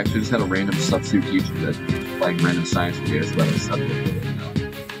 so we actually just had a random substitute teacher that playing random science videos about a subject.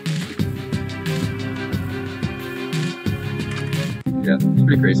 Yeah, it's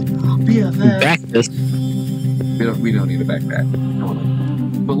pretty crazy. BFF. Back this. We don't need a backpack. No.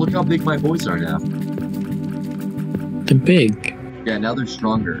 But look how big my boys are now. They're big. Yeah, now they're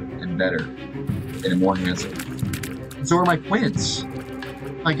stronger and better and more handsome. And so are my twins.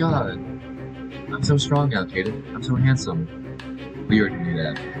 My God, I'm so strong now, Kaden. I'm so handsome. We already knew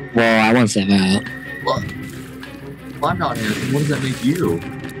that. Well, I won't say that. Well, I'm not handsome. What does that make you?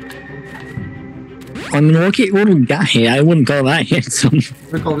 I mean, look at little guy. I wouldn't call that handsome.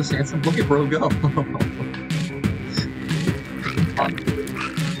 I'm gonna call this handsome. Look at bro go. I'm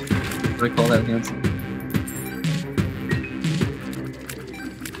gonna call that handsome.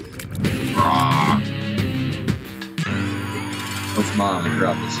 Let's mom and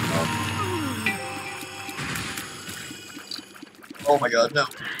drop this stuff. Oh my God, no.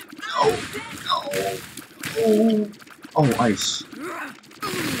 No. Oh, ice.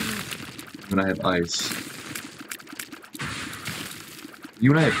 When I have ice.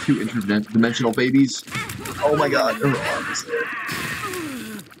 You and I have 2 interdimensional babies. Oh my God, her arm is there.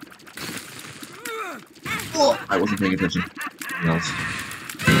 Oh, I wasn't paying attention. Anything else.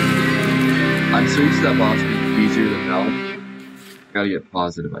 I'm so used to that boss being easier than hell. Gotta get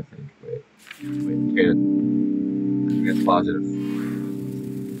positive, I think. Wait, okay. I think it's positive.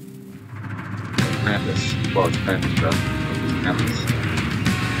 Krampus. Well, it's Krampus, bro. It's Krampus.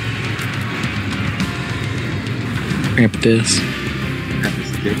 Krampus.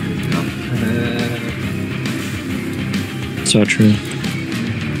 Krampus dick is So true.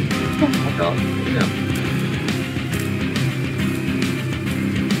 Oh God, yeah.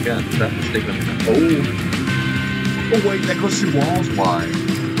 Yeah, Krampus dick on Oh wait, that goes through walls. Why?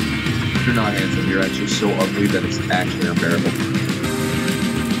 You're not handsome. You're actually so ugly that it's actually unbearable.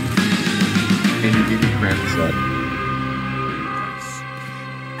 And you give me Krampus up.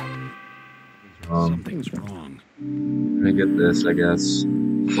 Something's wrong. I'm gonna get this, I guess.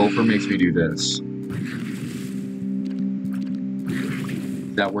 Sulfur makes me do this.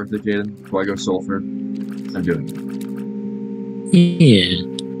 Is that worth it, Jaden? Do I go sulfur? I'm doing it. Yeah.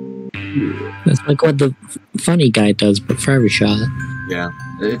 That's like what the funny guy does, but for every shot. Yeah.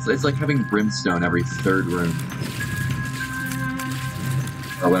 It's like having brimstone every 3rd room.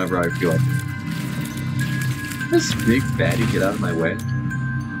 Or whenever I feel like it. This big fatty, get out of my way.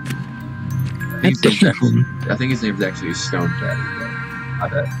 I think his name's actually Stone Fatty, but I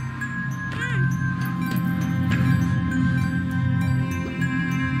bet.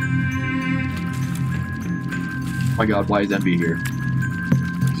 Oh my God, why is Envy here?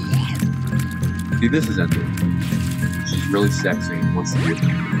 See, this is Envy. She's really sexy and wants to be with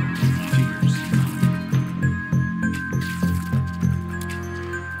me.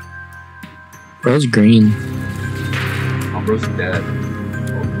 Bro's green. Oh, bro's dead.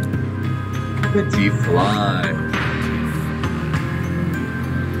 Look at you fly.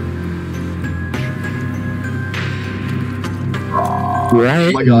 Right?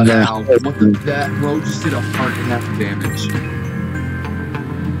 Oh my God, Yeah. ow. What the? That bro just did a heart and half damage.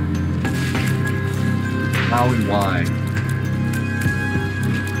 How and why?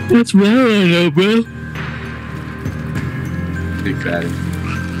 What's wrong right now, bro? Big fatty.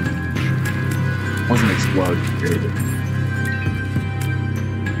 Wasn't explode. Period.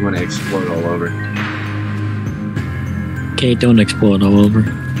 You want to explode all over. Okay, don't explode all over.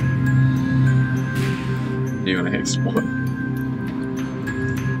 You want to explode.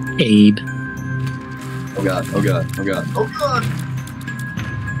 Aid. Oh God, oh God, oh God, oh God!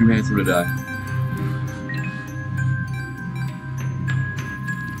 Too handsome to die.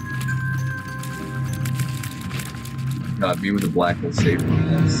 God, me with the black will save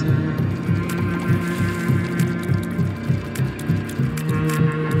from this.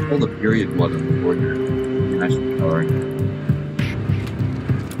 Oh, the period blood on the board here. National coloring.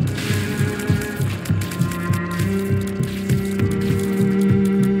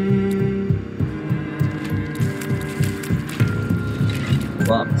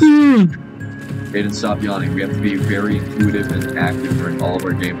 Aiden, stop yawning. We have to be very intuitive and active during all of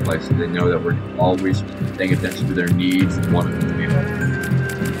our gameplay so they know that we're always paying attention to their needs and wanting them to be able.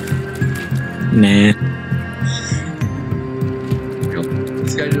 Nah.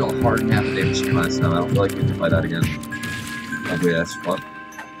 This guy did a hard and half damage to me last time. I don't feel like we can try that again. Ugly ass fuck.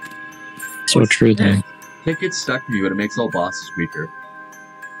 So true, though. It gets stuck to me, but it makes all bosses weaker.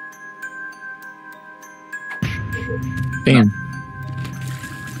 Bam.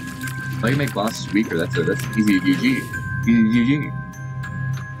 I can make bosses weaker. That's easy GG. Easy GG.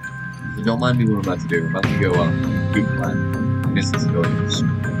 So don't mind me what I'm about to do. I'm about to go keep playing distance abilities.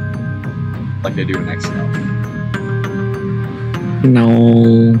 Like they do in XL.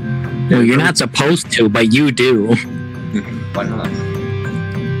 No. No, you're not supposed to, but you do. Why not?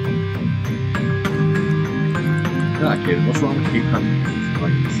 God, kid, what's wrong with keep hunting?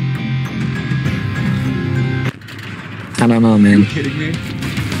 I don't know, man. Are you kidding me?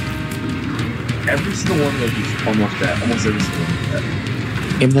 Every single one of those is almost dead. Almost every single one is dead.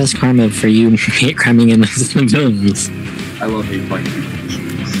 If that's karma for you hate cramming in the villains. I love hate fighting people.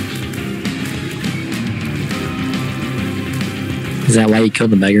 Is that why you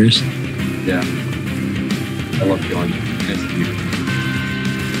killed the beggars? Yeah. I love killing innocent people.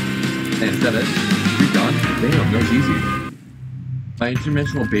 Hey, is that it? You're done? Damn, that was easy. My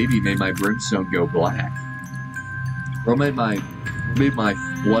interdimensional baby made my brimstone go black. Bro made my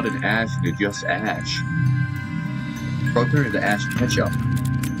blood and ash into just ash. Bro turned into ash ketchup.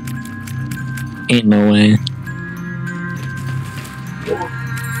 Ain't no way.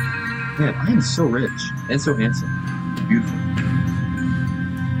 Man, I am so rich and so handsome. Beautiful.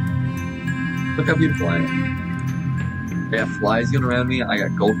 Look how beautiful I am. I got flies going around me, I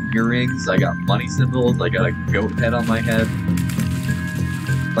got golden earrings, I got money symbols, I got a goat head on my head.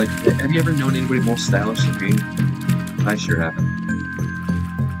 Like, have you ever known anybody more stylish than me? I sure haven't.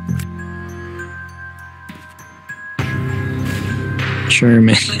 Sure,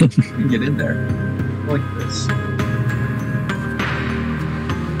 man. You can get in there. Like this.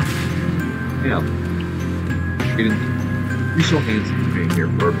 Yeah. You're so handsome for being here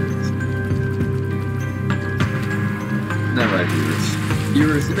for a minute. Isn't that right, viewers?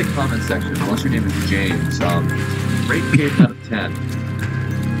 Viewers, in the comment section, unless your name is James, rate Cave out of 10.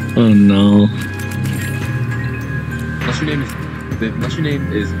 Oh no. Unless your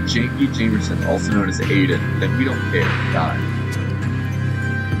name is Janky Jamerson, also known as Aiden, then we don't care. Die.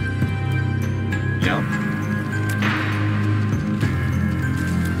 You know?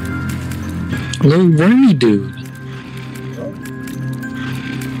 Little wormy dude.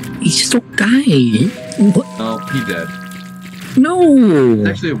 He's just a guy. What? No, he dead. No. It's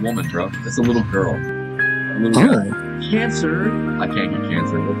actually a woman, bro. It's a little girl. A little guy. Cancer? I can't get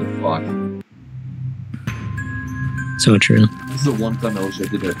cancer. What the fuck? So true. This is the one time I wish I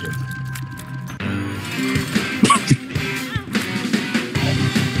did that shit.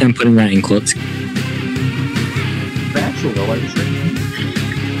 I'm putting that in quotes. Factual though, I was saying.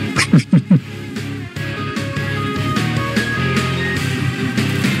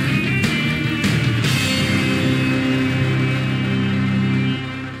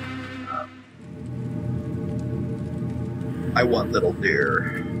 I want little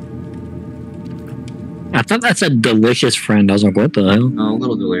deer. I thought that's a delicious friend. I was like, what the hell? No,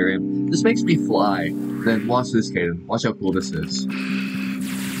 little delirium. This makes me fly. Then watch this, Caden. Watch how cool this is.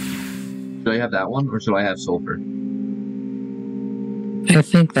 Should I have that one, or should I have sulfur? I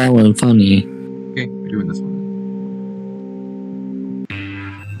think that one's funny. Okay, we're doing this one.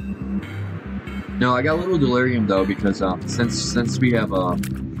 No, I got a little delirium though because since we have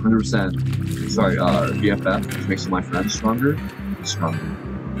 100%, sorry, BFF, which makes my friends stronger,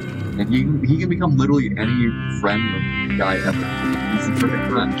 and he can become literally any friend or guy ever. He's the perfect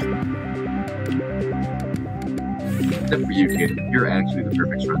friend. Except for you, kid. You're actually the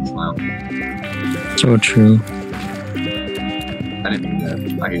perfect friend, Smile. So true. I didn't mean that.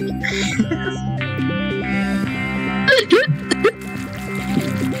 I hate you.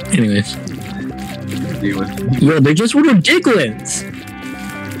 Anyways. Deal with me. Yo, they're just little diglets.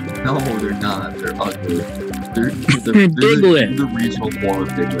 No, they're not. They're ugly. They're Diglett. The regional form of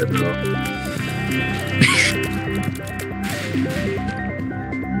Diglett, bro.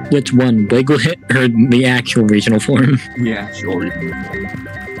 Which one, Wiglet or the actual regional form? The actual regional form.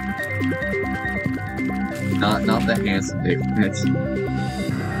 Not the handsome Diglets.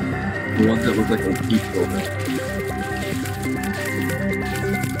 The ones that look like a peach children.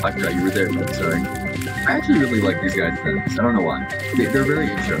 I forgot you were there, but sorry. I actually really like these guys' things. I don't know why. They're very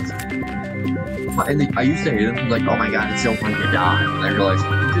interesting. And I used to hate them. Like, oh my god, it's so funny to die. And I realized,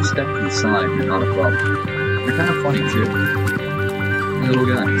 you just step to the side, you're not a problem. They're kind of funny too. Little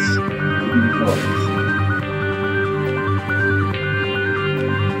guys.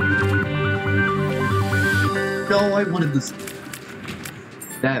 No, I wanted this.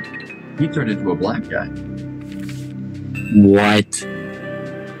 That he turned into a black guy. What?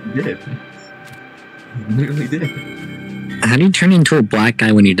 He did. He literally did. How do you turn into a black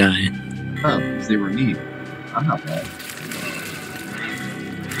guy when you die? Oh, because they were mean. I'm not bad.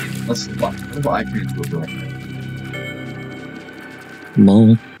 Let's what if I turn into a black guy?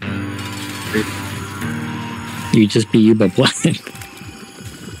 Well, you just be you but black.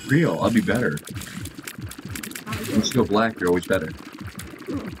 Real, I'll be better. Once you go black, you're always better.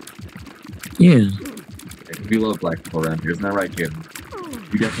 Yeah. We love black people around here, isn't that right, kid?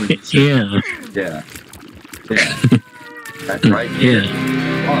 You definitely. Yeah. Yeah. Yeah. That's right. Yeah.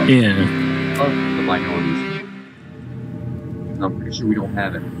 Love. Yeah. Love the minorities. I'm pretty sure we don't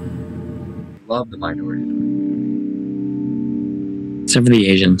have it. Love the minorities. Except for the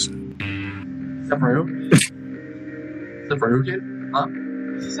Asians. Except for who? Except for who, kid? Huh?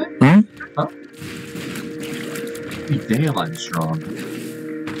 What'd you say? Huh? Huh? Damn, I'm strong.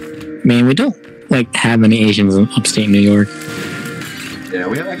 Man, we don't like have any Asians in upstate New York. Yeah,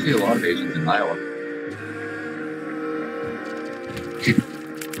 we have actually a lot of Asians in Iowa.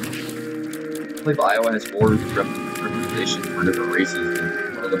 I believe Iowa has more representation for different races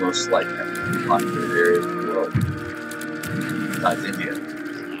than one of the most like populated areas in the world. Besides India.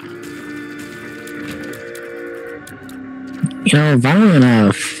 You know, funnily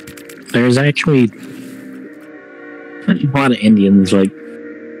enough, there's actually a lot of Indians. Like,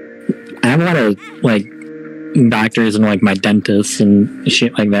 I have a lot of like doctors and like my dentists and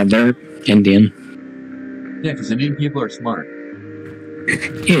shit like that. They're Indian. Yeah, because Indian people are smart.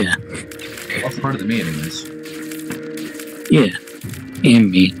 Yeah. Well, smarter than me, anyways. Yeah.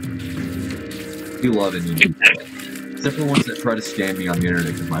 And me. We love Indian people. Except for the ones that try to scam me on the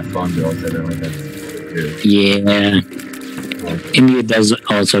internet with my phone bill. I said that like that. Yeah. India does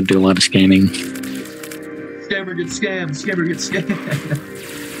also do a lot of scamming. Scammer gets scammed. Scammer gets scammed.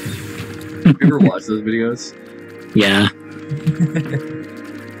 You ever watch those videos? Yeah.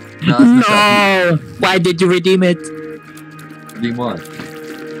 No! Why did you redeem it? Redeem what?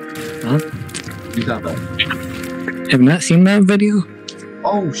 Huh? What are you talking about? Have you not seen that video?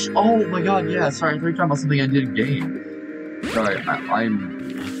 Oh, oh my god, yeah, sorry, I thought you were talking about something I did in game. Sorry, I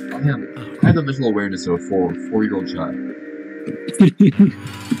have the visual awareness of a four-year-old child.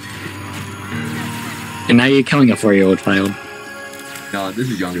 And now you're killing a 4-year-old child. No, this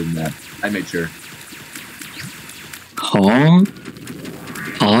is younger than that. I made sure. Huh?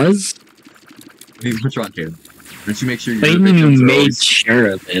 Pause? Hey, what's wrong, kid? Don't you make sure What do you mean you made sure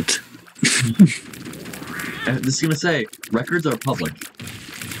of it? And this is gonna say, records are public.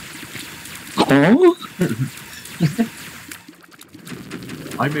 Huh?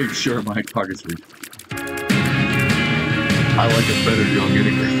 I made sure my targets were. I like it better young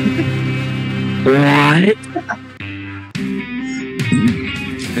anyway. What?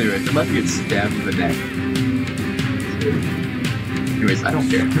 Anyways, I'm about to get stabbed in the neck. Anyways, I don't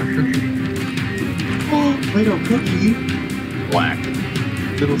care. Oh, Play-Doh cookie! Black.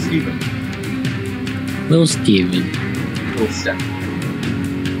 Little Steven. Little Steven. Little Steph.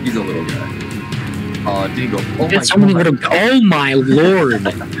 He's a little guy. Dingo. Oh my so many god. little. Oh my lord!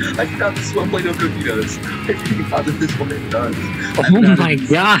 I forgot this is what Play-Doh cookie does. I forgot that this is what it does. Oh my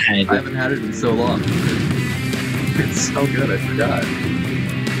god! I haven't had it in so long. It's so good, I forgot.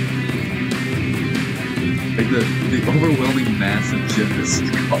 Like the overwhelming mass of gymnasts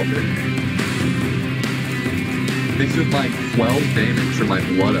called it. Mixed with my 12 damage from my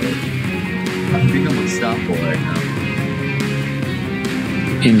blood oath. I think I'm unstoppable right now.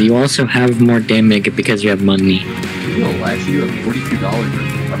 And you also have more damage because you have money. Yo, actually you have $42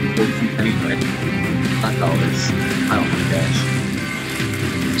 or 42 pennies right? Not dollars. I don't have cash.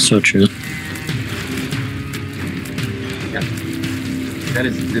 So true. Yeah. That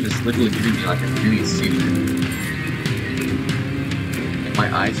is literally giving me like a mini seizure. And my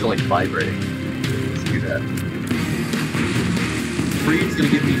eyes are like vibrating. Let's do that. Free's gonna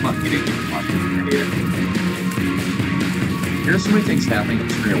give me money. He didn't give me money. I hate it. There's so many things happening on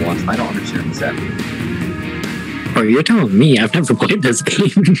screen at once. I don't understand what's happening. Oh, you're telling me I've never played this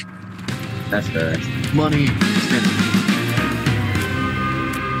game. That's fair. Money. Spend.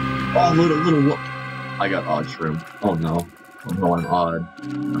 Oh, little what? I got odd shroom. Oh no. Oh no, I'm odd.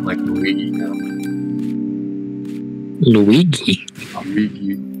 I'm like Luigi now. Luigi? I'm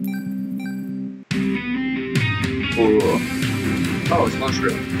Luigi. Oh. Oh, it's monster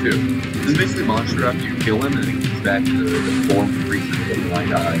after too. This is basically monster after you kill him and it comes back to the form of creature that you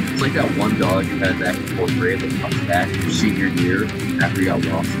die. It's like that one dog you had back in 4th grade that comes back your senior year after you got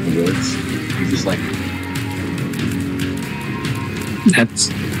lost in the woods. He's just like... That's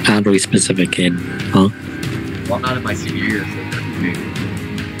oddly specific, kid, huh? Well, I'm not in my senior year, so that's me.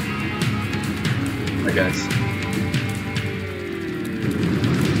 I guess.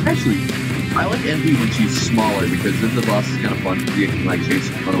 Actually, I like Envy when she's smaller because then the boss is kind of fun because you can like chase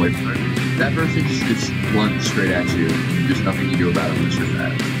and run away from her. That person just runs straight at you. There's nothing you do about it unless you're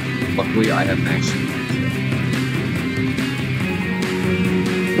fast. Luckily, I have max speed.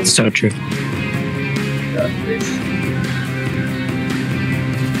 So true.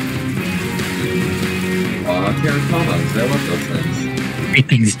 Yeah, terracomas, I love those things.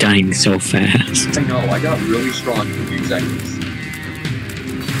 Everything's dying so fast. I know, I got really strong in a few seconds.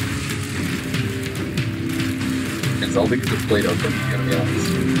 It's all because of Play-Doh from me, to be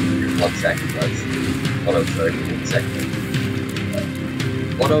honest. 1 second does. Play-Doh, sorry, 1 second.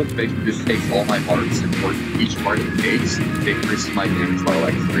 Play-Doh basically just takes all my hearts and for each heart it takes, it increases my damage by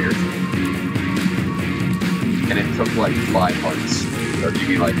like 3 or 2. And it took like 5 hearts. So give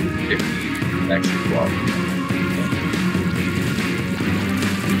me like 15 extra 12.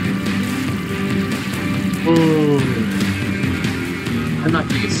 I'm not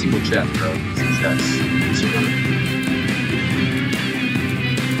getting a single chest, bro. It's a chest.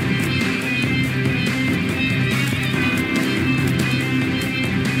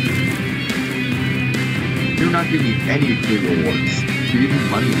 You're not giving me any good rewards. You're giving me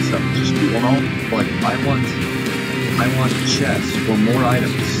money and stuff. Just do all. Like I want chests or more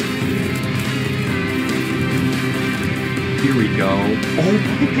items. Here we go. Oh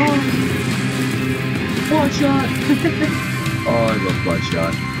my god! Bloodshot! Oh, I love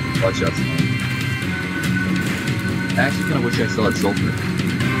Bloodshot. Bloodshot's fun. I actually kind of wish I still had Sulfur.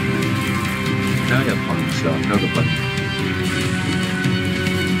 Now I have fun stuff. No good fun.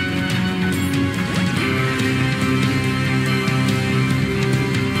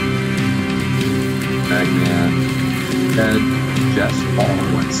 Magman. Ted. Jess. Oh,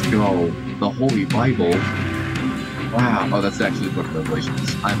 let's go. The Holy Bible. Wow. Oh, that's actually the Book of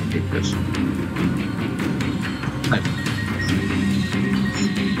Revelations. I'm a big fish.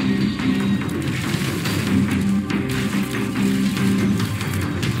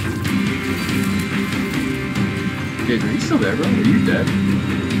 Dude, are you still there, bro? Are you dead?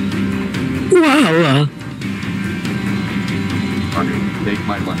 Wow. Okay, take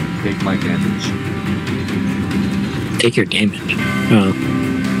my money. Take my damage. Take your damage. Oh.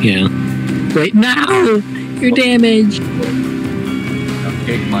 Yeah. Wait, no! Your damage! Now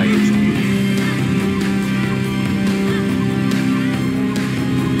take my HP.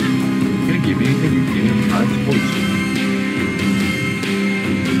 Give me anything you can. I'm supposed to.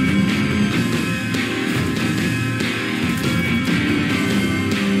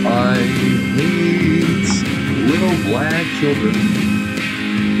 I hate little black children.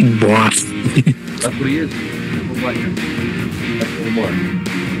 What? That's what he is. Little black children. That's what he was.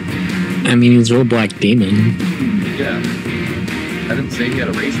 I mean, he's a little black demon. Yeah. I didn't say he had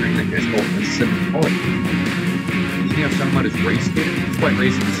a race or anything. I just called him a specific color. You think I was talking about his race, kid? It's quite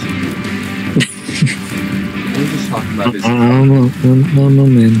racist. We're just talking about his no,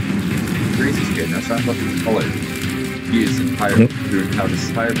 man. racist kid. Now it's not about his color. He is throughout his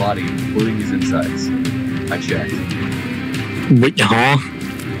entire body, including his insides. I checked. Wait, huh?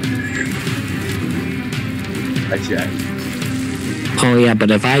 I checked. Oh yeah, but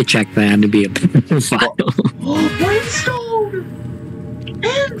if I check that, it'd be a profile. Brimstone!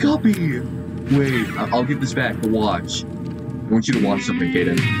 And Guppy! Wait, I'll give this back. Watch. I want you to watch something,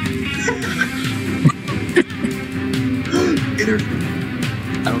 Kaden.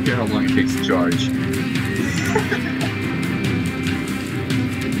 I don't care how long it takes to charge.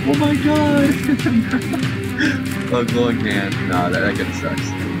 Oh my god! A glowing hand. Nah, that kind of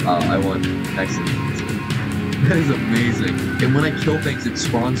sucks. I want excellent. That is amazing. And when I kill things, it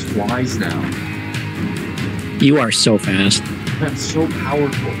spawns flies now. You are so fast. I'm so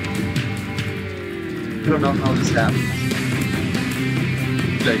powerful. I don't know how this happens.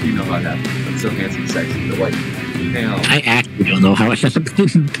 But I do know how it happens. I'm so handsome, sexy, but like, damn. I actually don't know how it happened.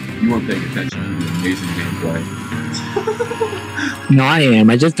 You weren't paying attention to the amazing gameplay. No, I am.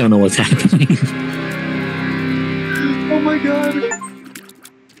 I just don't know what's happening. Oh my god.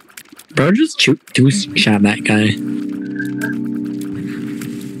 Bro, just two-shot that guy.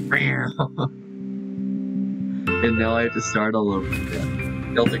 And now I have to start all over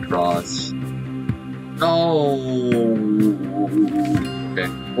again. Delta Cross. No. Okay.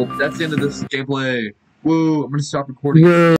 Well, that's the end of this gameplay. Woo! I'm gonna stop recording. Whoa.